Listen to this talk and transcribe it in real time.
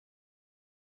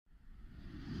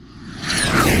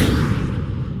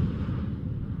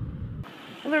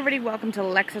Hello everybody, welcome to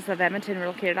Lexus of Edmonton. We're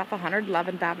located off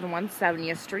 111th Avenue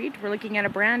 170th Street. We're looking at a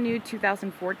brand new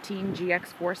 2014 GX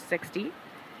 460.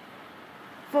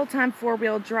 Full-time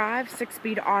four-wheel drive,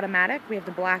 6-speed automatic. We have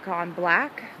the black on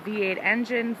black, V8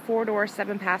 engine, 4-door,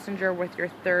 7-passenger with your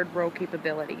third row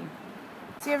capability.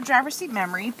 So you have driver's seat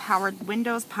memory, powered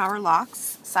windows, power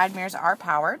locks, side mirrors are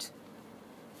powered.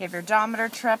 You have your odometer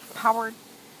trip, powered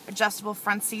adjustable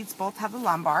front seats, both have the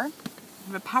lumbar.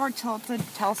 You have a power tilted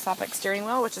telescopic steering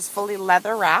wheel, which is fully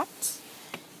leather wrapped.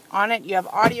 On it, you have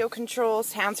audio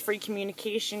controls, hands-free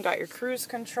communication, got your cruise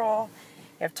control,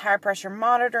 you have tire pressure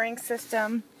monitoring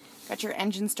system, got your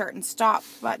engine start and stop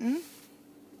button.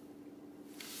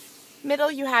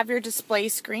 Middle, you have your display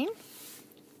screen.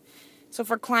 So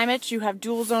for climate, you have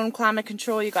dual zone climate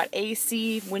control, you got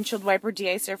AC, windshield wiper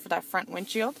deicer for that front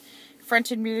windshield.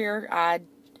 Front and rear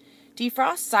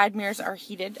defrost, side mirrors are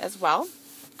heated as well.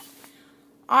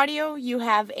 Audio, you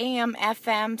have AM,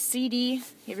 FM, CD, you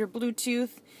have your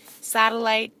Bluetooth,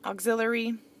 satellite,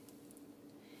 auxiliary,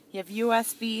 you have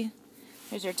USB,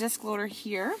 there's your disc loader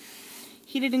here,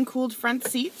 heated and cooled front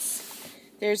seats,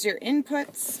 there's your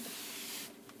inputs,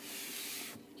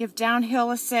 you have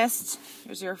downhill assist,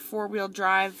 there's your four-wheel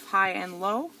drive, high and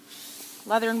low,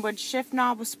 leather and wood shift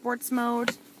knob with sports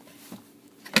mode,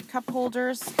 cup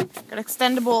holders, got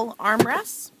extendable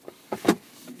armrests,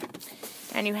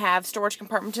 and you have storage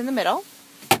compartment in the middle.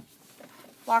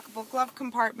 Lockable glove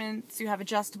compartments. You have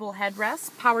adjustable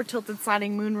headrests. Power tilted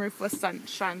sliding moonroof with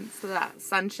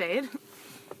sunshade.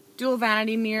 Dual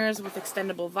vanity mirrors with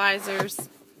extendable visors.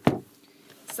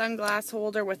 Sunglass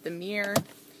holder with the mirror.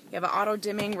 You have an auto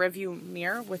dimming review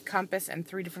mirror with compass and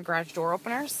 3 different garage door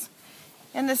openers.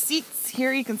 And the seats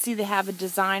here, you can see they have a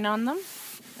design on them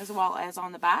as well as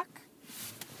on the back.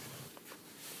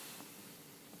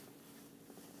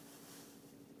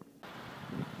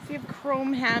 You have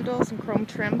chrome handles and chrome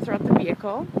trim throughout the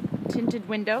vehicle, tinted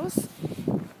windows.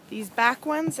 These back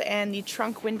ones and the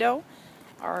trunk window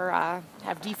are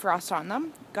have defrost on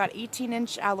them. Got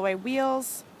 18-inch alloy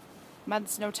wheels, mud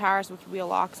snow tires with wheel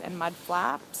locks and mud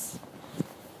flaps.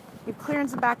 You have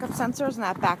clearance and backup sensors in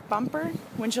that back bumper.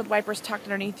 Windshield wipers tucked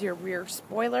underneath your rear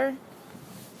spoiler.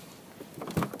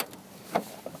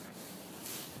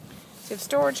 So you have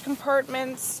storage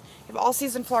compartments. You have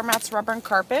all-season floor mats, rubber and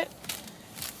carpet.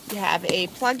 You have a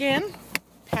plug-in,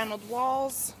 paneled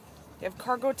walls, you have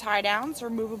cargo tie-downs,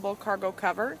 removable cargo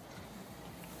cover,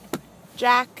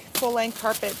 jack, full-length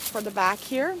carpet for the back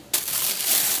here,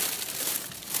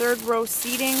 third row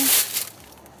seating,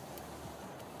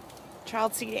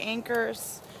 child seat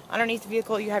anchors. Underneath the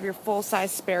vehicle you have your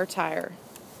full-size spare tire.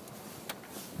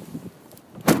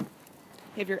 You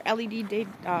have your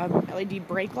LED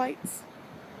brake lights.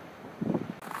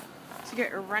 So you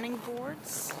got your running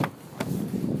boards.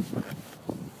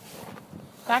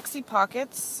 Backseat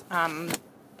pockets,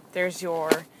 there's your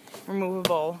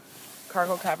removable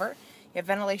cargo cover. You have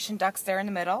ventilation ducts there in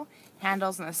the middle,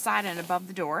 handles on the side and above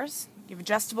the doors. You have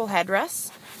adjustable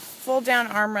headrests, fold down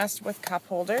armrest with cup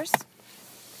holders,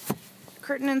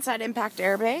 curtain inside impact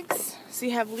airbags. So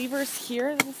you have levers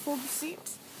here that will fold the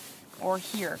seat, or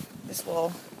here. This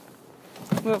will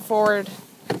move it forward.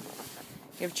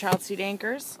 You have child seat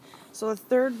anchors. So the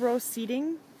third row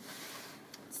seating,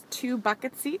 it's 2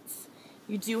 bucket seats.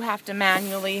 You do have to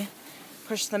manually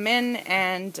push them in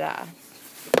and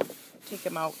take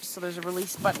them out. So there's a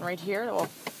release button right here that will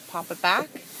pop it back.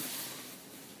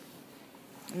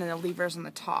 And then the levers on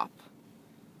the top.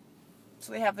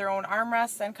 So they have their own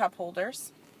armrests and cup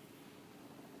holders.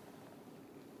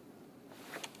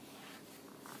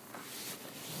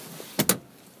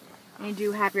 And you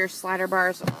do have your slider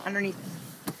bars underneath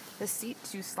the seat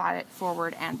to slide it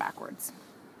forward and backwards.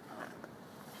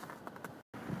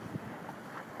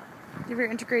 You have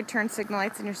your integrated turn signal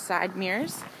lights and your side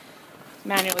mirrors,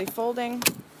 manually folding.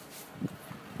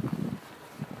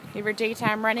 You have your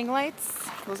daytime running lights,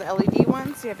 those LED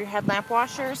ones. You have your headlamp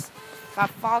washers, got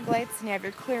fog lights, and you have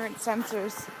your clearance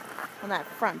sensors on that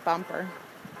front bumper.